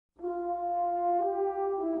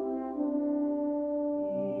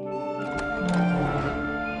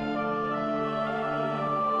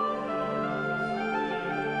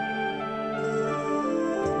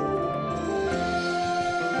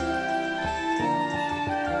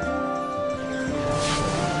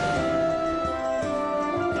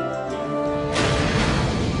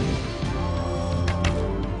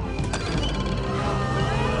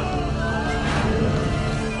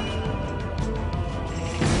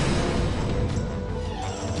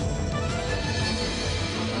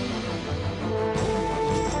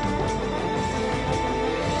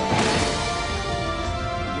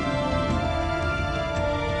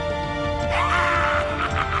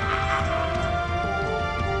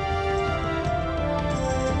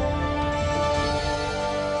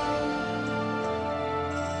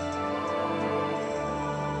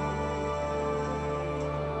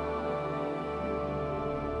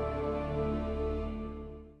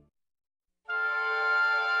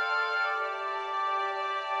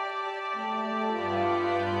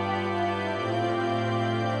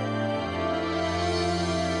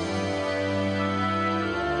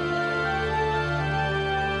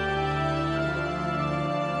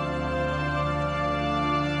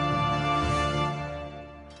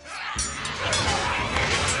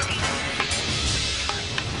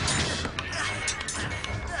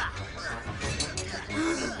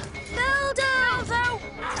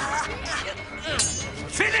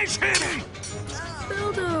Finish him!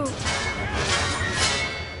 Bildo!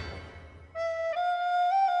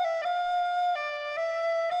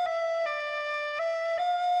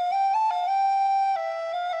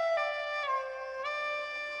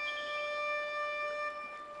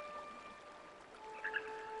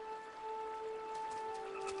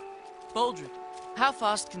 Baldric, how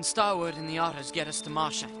fast can Starwood and the otters get us to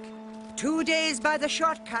Marshank? 2 days by the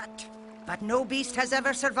shortcut. But no beast has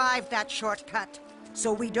ever survived that shortcut,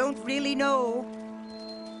 so we don't really know.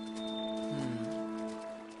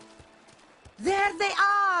 There they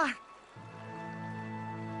are!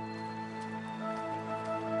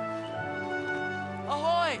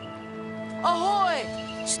 Ahoy!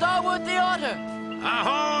 Ahoy! Starwood the otter!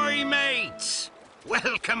 Ahoy, mates!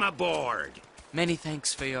 Welcome aboard. Many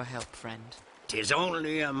thanks for your help, friend. 'Tis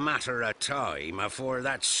only a matter of time afore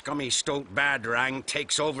that scummy stoat Badrang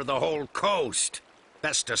takes over the whole coast.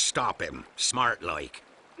 Best to stop him, smart like.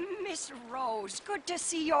 Miss Rose, good to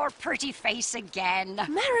see your pretty face again.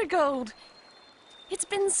 Marigold! It's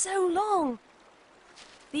been so long.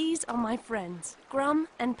 These are my friends, Grum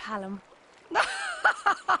and Palom.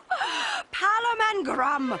 Palom and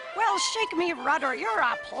Grum. Well, shake me rudder, you're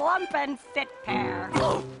a plump and fit pair.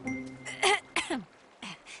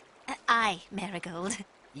 Aye, Marigold.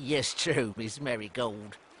 Yes, true, Miss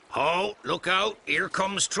Marigold. Oh, look out, here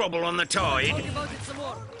comes trouble on the tide.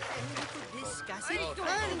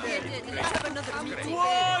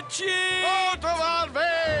 Watch it! Out of our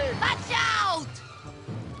way! Watch out!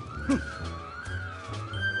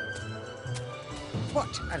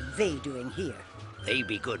 What are they doing here? They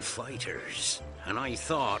be good fighters, and I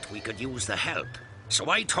thought we could use the help. So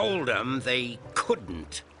I told them they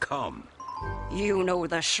couldn't come. You know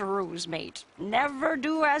the shrews, mate. Never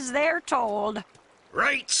do as they're told.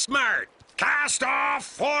 Right smart. Cast off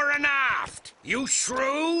fore and aft. You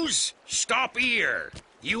shrews, stop here.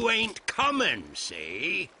 You ain't coming,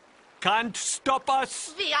 see? Can't stop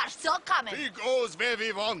us! We are so coming. He goes where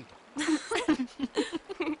we want.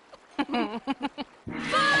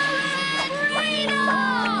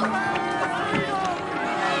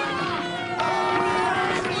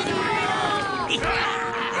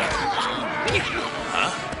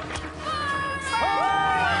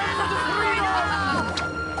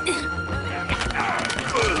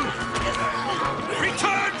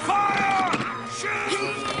 Return fire!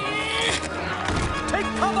 Shoot! Take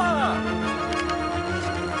cover!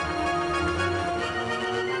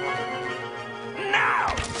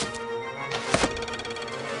 Now!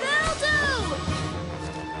 Bildo!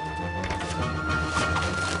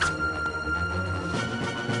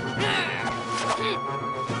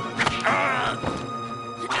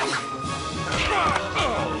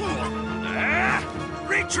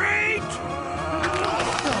 Retreat!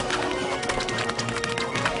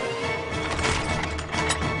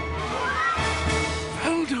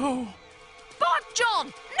 Aldo! Bob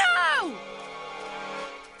John, no!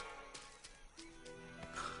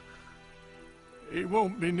 He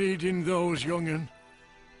won't be needing those, young'un.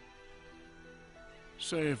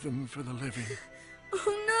 Save them for the living.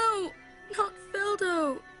 Oh no! Not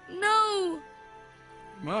Bildo! No!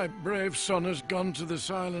 My brave son has gone to the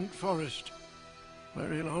Silent Forest,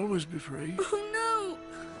 where he'll always be free. Oh no!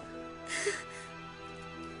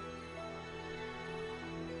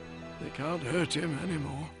 They can't hurt him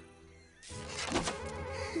anymore.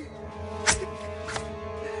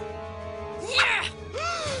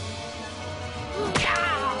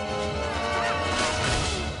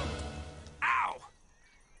 Ow!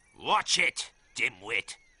 Watch it,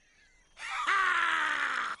 dimwit.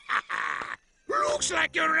 Looks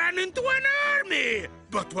like you ran into an army,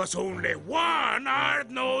 but was only one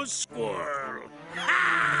hard-nosed squirrel.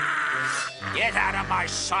 Get out of my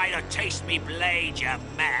sight or taste me blade, you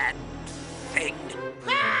mad thing.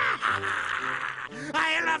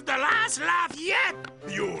 I'll have the last laugh yet,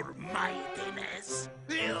 your mightiness.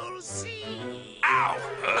 You'll see. Ow!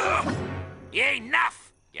 You ain't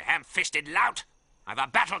enough, you ham-fisted lout. I've a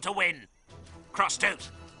battle to win.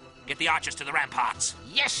 Crosstooth, get the archers to the ramparts.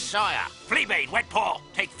 Yes, sire. Fleabane, Wet Paw,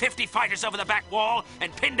 take 50 fighters over the back wall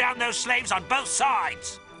and pin down those slaves on both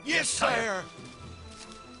sides. Yes, sire.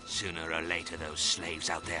 Sooner or later, those slaves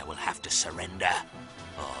out there will have to surrender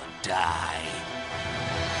or die.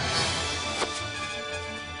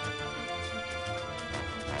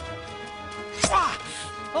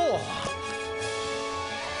 Oh!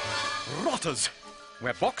 Rotters!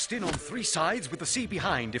 We're boxed in on 3 sides with the sea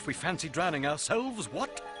behind if we fancy drowning ourselves,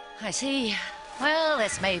 what? I see. Well,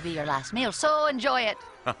 this may be your last meal, so enjoy it.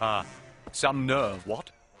 Haha. Some nerve,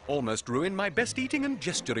 what? Almost ruined my best eating and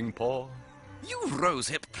gesturing paw. You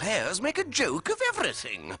rose-hip players make a joke of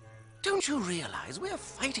everything. Don't you realize we're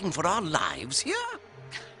fighting for our lives here?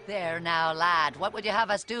 There now, lad. What would you have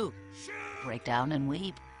us do? Break down and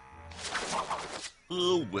weep?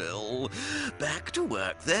 Oh, well, back to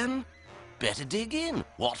work then. Better dig in.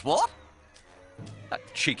 What? That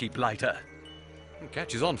cheeky blighter.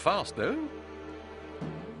 Catches on fast, though.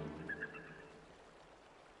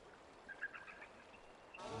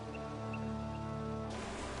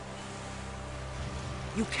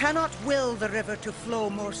 You cannot will the river to flow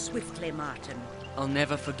more swiftly, Martin. I'll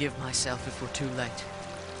never forgive myself if we're too late.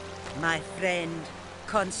 My friend,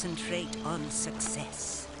 concentrate on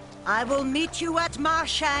success. I will meet you at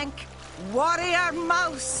Marshank, warrior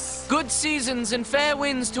mouse. Good seasons and fair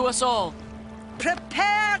winds to us all.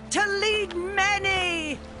 Prepare to lead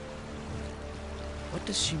many. What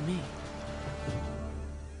does she mean?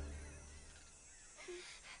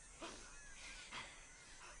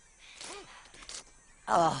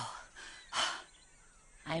 Oh.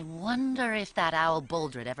 I wonder if that owl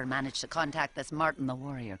Boldred ever managed to contact this Martin the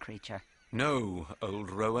warrior creature. No,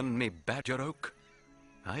 old Rowan, me badger oak.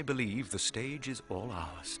 I believe the stage is all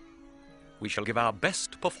ours. We shall give our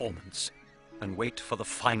best performance and wait for the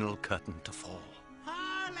final curtain to fall.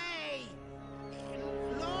 Parley!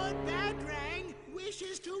 Lord Badrang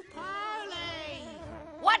wishes to parley!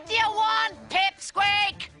 What do you want,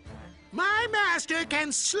 Pipsqueak? My master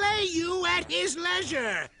can slay you at his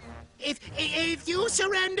leisure. If you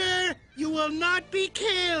surrender, you will not be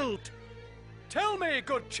killed. Tell me,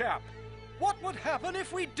 good chap, what would happen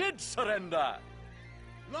if we did surrender?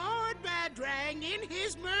 Lord Badrang, in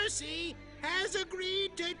his mercy, has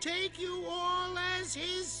agreed to take you all as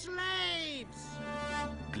his slaves.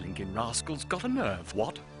 Blinking rascal's got a nerve,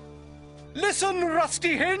 what? Listen,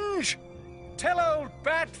 Rusty Hinge! Tell old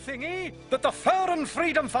Bad Thingy that the Fur and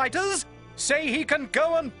Freedom Fighters say he can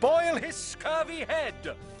go and boil his scurvy head.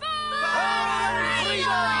 Fur and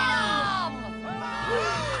freedom!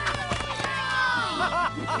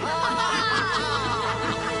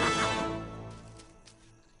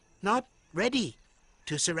 Not ready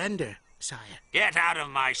to surrender, sire. Get out of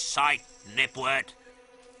my sight, nipwort.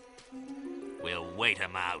 We'll wait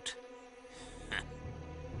 'em out.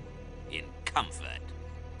 In comfort.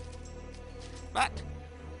 But,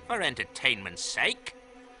 for entertainment's sake,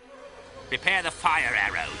 prepare the fire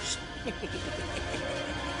arrows.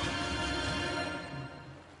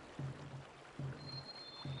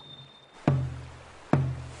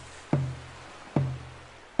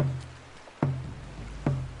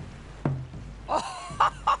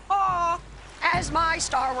 As my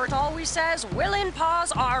stalwart always says, willing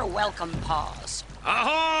paws are welcome paws.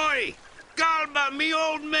 Ahoy! Galba, me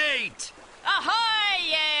old mate! Ahoy,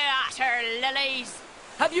 ye otter lilies!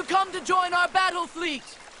 Have you come to join our battle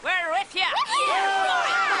fleet? We're with you!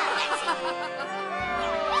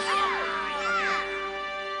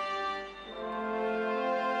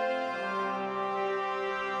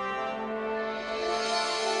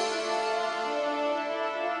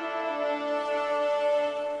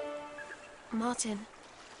 Martin,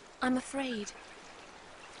 I'm afraid.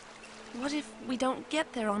 What if we don't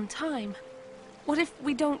get there on time? What if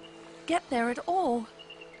we don't get there at all?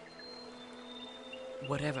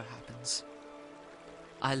 Whatever happens,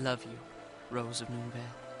 I love you, Rose of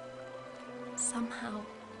Noonvale. Somehow,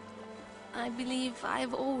 I believe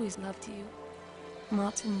I've always loved you,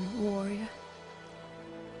 Martin Warrior.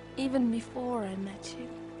 Even before I met you.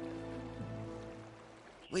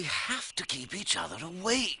 We have to keep each other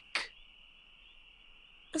awake.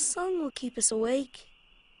 A song will keep us awake.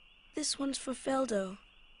 This one's for Feldo.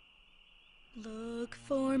 Look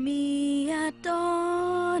for me at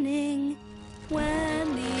dawning,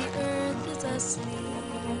 when the earth is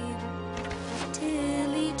asleep,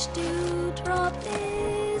 till each dewdrop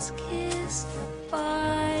is kissed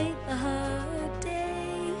by the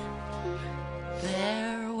day.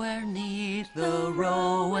 There where 'neath the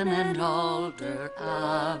rowan and alder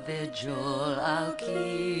a vigil I'll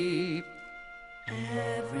keep.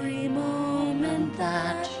 Every moment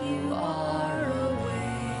that you are away.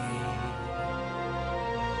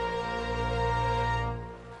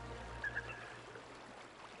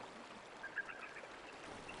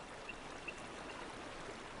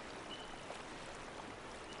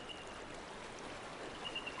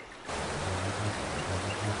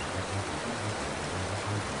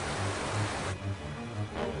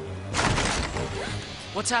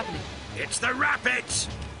 What's happening? It's the rapids!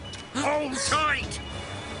 Hold tight!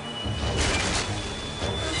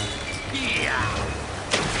 Yeah!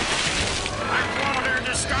 Back water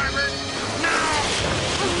to starboard! Now!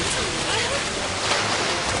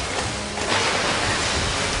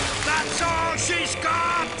 That's all she's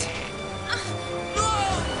got!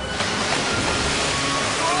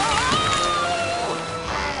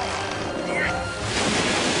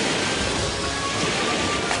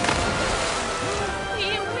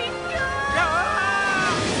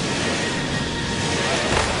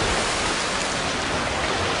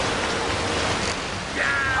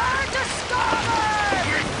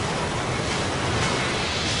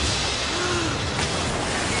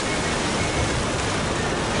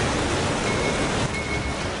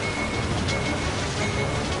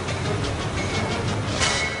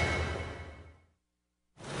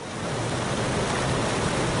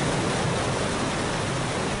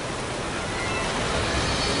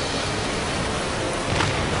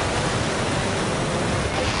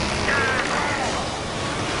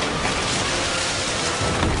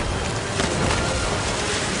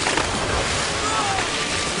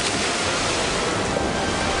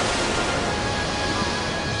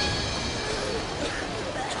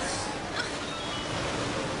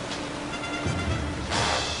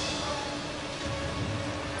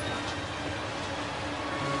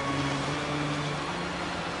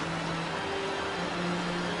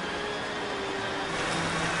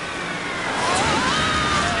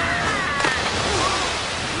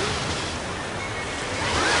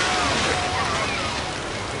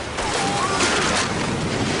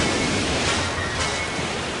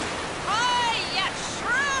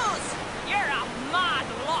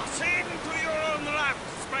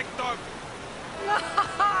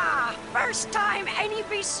 First time any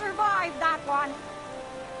beast survived that one.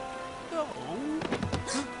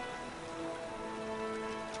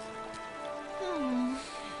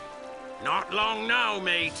 Not long now,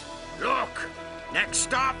 mate. Look, next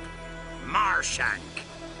stop, Marshank.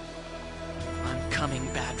 I'm coming,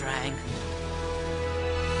 Badrang.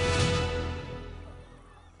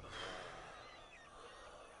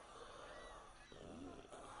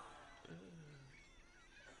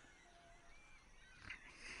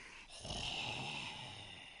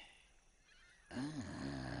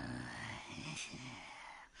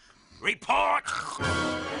 Report!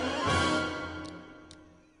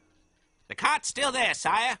 The cart's still there,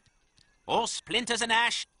 sire. All splinters and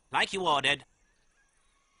ash, like you ordered.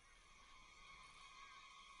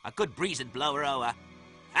 A good breeze would blow her over.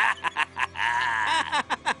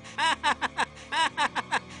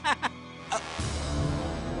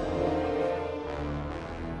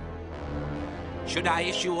 Should I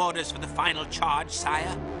issue orders for the final charge,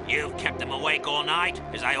 sire? You've kept them awake all night,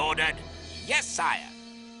 as I ordered. Yes, sire.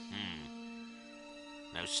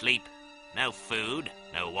 No sleep, no food,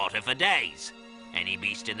 no water for days. Any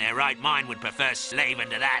beast in their right mind would prefer slaving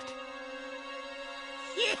to that.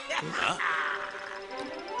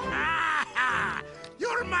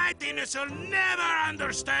 Your mightiness will never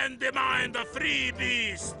understand the mind of free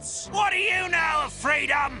beasts. What do you know of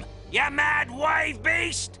freedom, you mad wave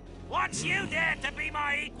beast? Once you dared to be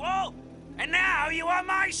my equal, and now you are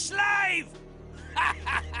my slave!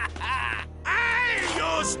 I'll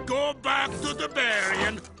just go back to the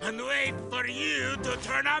Barrion and wait for you to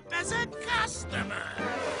turn up as a customer.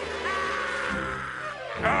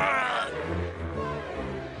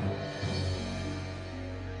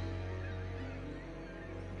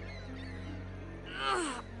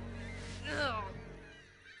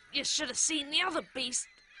 You should have seen the other beast.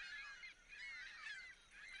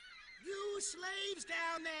 You slaves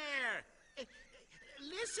down there,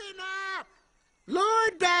 listen up.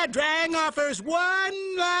 Lord Badrang offers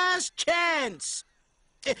one last chance.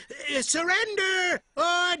 Surrender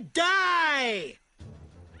or die.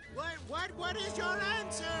 What is your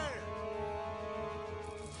answer?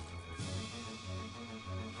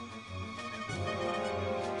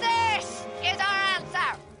 This is our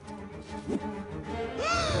answer!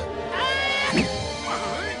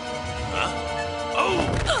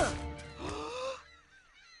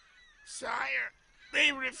 Sire,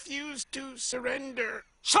 they refuse to surrender.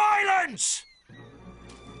 Silence!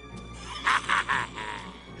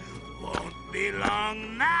 Won't be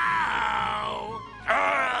long now.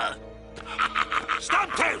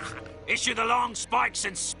 Stumptooth! Issue the long spikes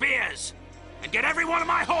and spears, and get every one of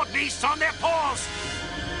my horde beasts on their paws!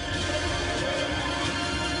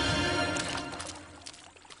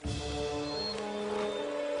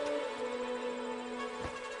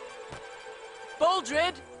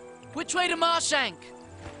 Boldred, which way to Marshank?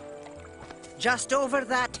 Just over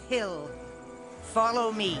that hill.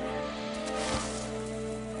 Follow me.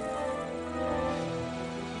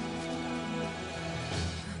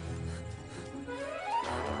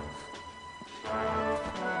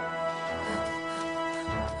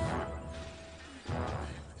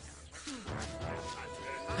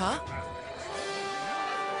 Huh?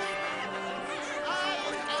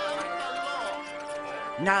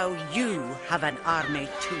 Now you have an army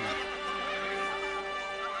too.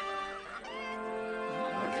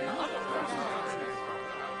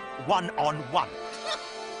 One-on-one.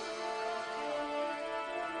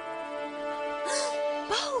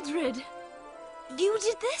 Boldred! You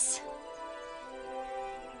did this?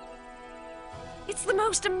 It's the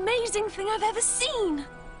most amazing thing I've ever seen!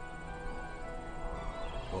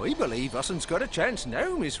 I believe us'n's got a chance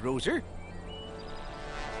now, Miss Roser.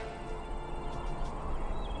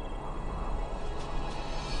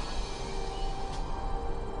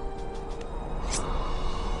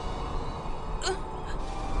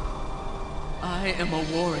 I am a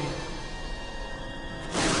warrior.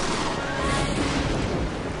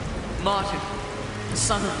 Martin,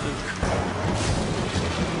 son of Luke.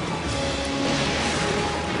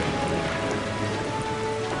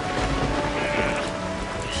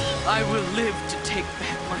 I will live to take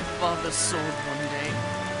back my father's sword one day.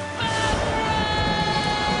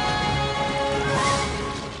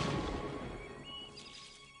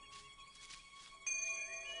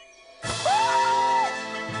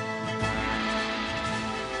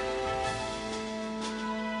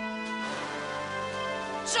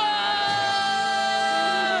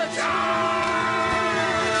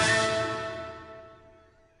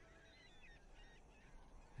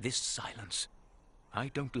 This silence. I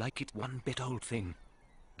don't like it one bit, old thing.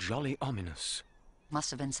 Jolly ominous. Must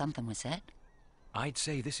have been something was said. I'd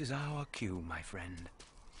say this is our cue, my friend.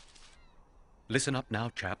 Listen up now,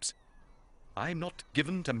 chaps. I'm not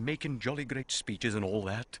given to making jolly great speeches and all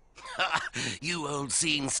that. You old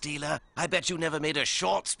scene stealer. I bet you never made a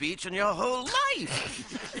short speech in your whole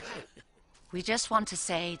life. We just want to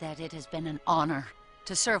say that it has been an honor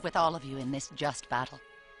to serve with all of you in this just battle.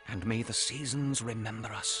 And may the seasons remember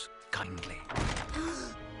us kindly.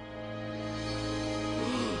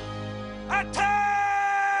 Attack!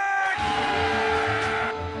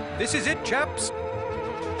 This is it, chaps.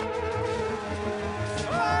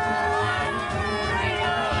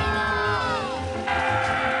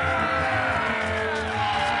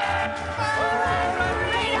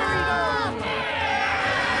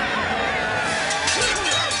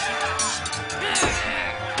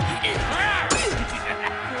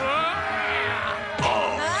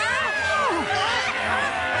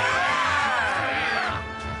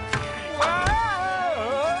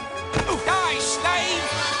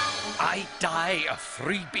 Die a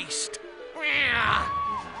free beast.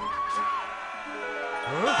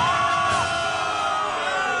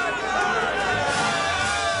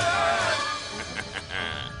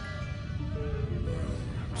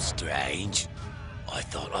 Strange. I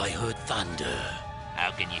thought I heard thunder. How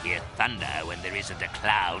can you hear thunder when there isn't a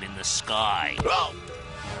cloud in the sky?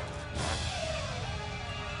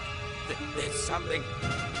 There's something.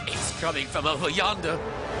 It's coming from over yonder.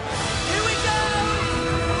 Here we go!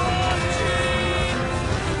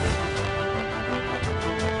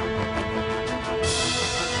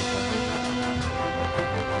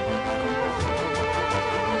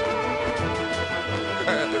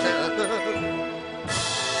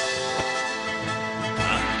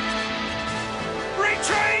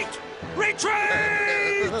 Retreat!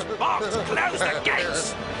 Retreat! Box, close the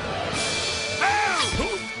gates!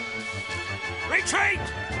 Move! Retreat!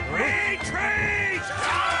 Retreat!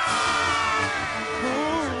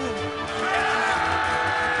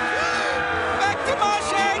 Back to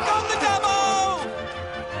Marshank on the double!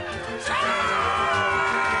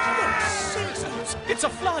 It's a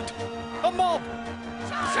flood! A mob!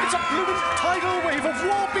 It's a blooming tidal wave of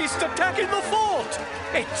war beasts attacking the fort!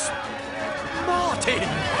 It's Martin!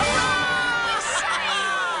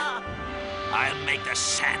 I'll make the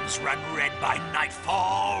sands run red by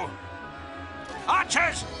nightfall.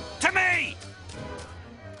 Archers, to me!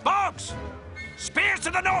 Boggs, spears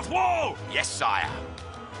to the north wall! Yes, sire.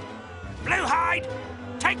 Bluehide,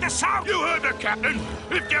 take the south! You heard the captain.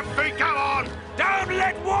 Lift your feet, go on! Don't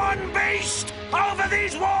let one beast over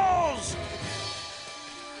these walls!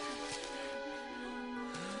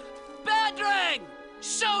 Badrang!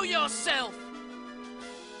 Show yourself!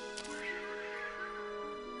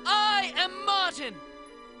 I am Martin!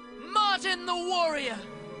 Martin the warrior!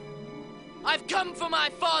 I've come for my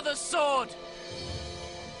father's sword!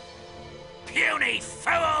 Puny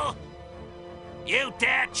fool! You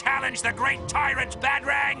dare challenge the great tyrant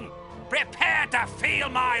Badrang? Prepare to feel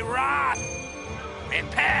my wrath!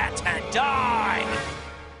 Prepare to die!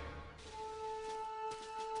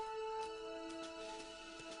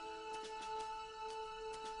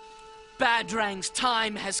 Badrang's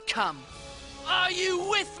time has come. Are you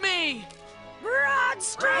with me?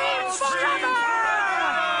 Broadstream forever!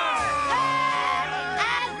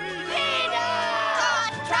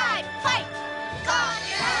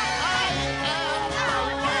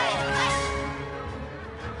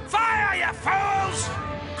 Fire, you fools!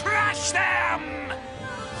 Crush them!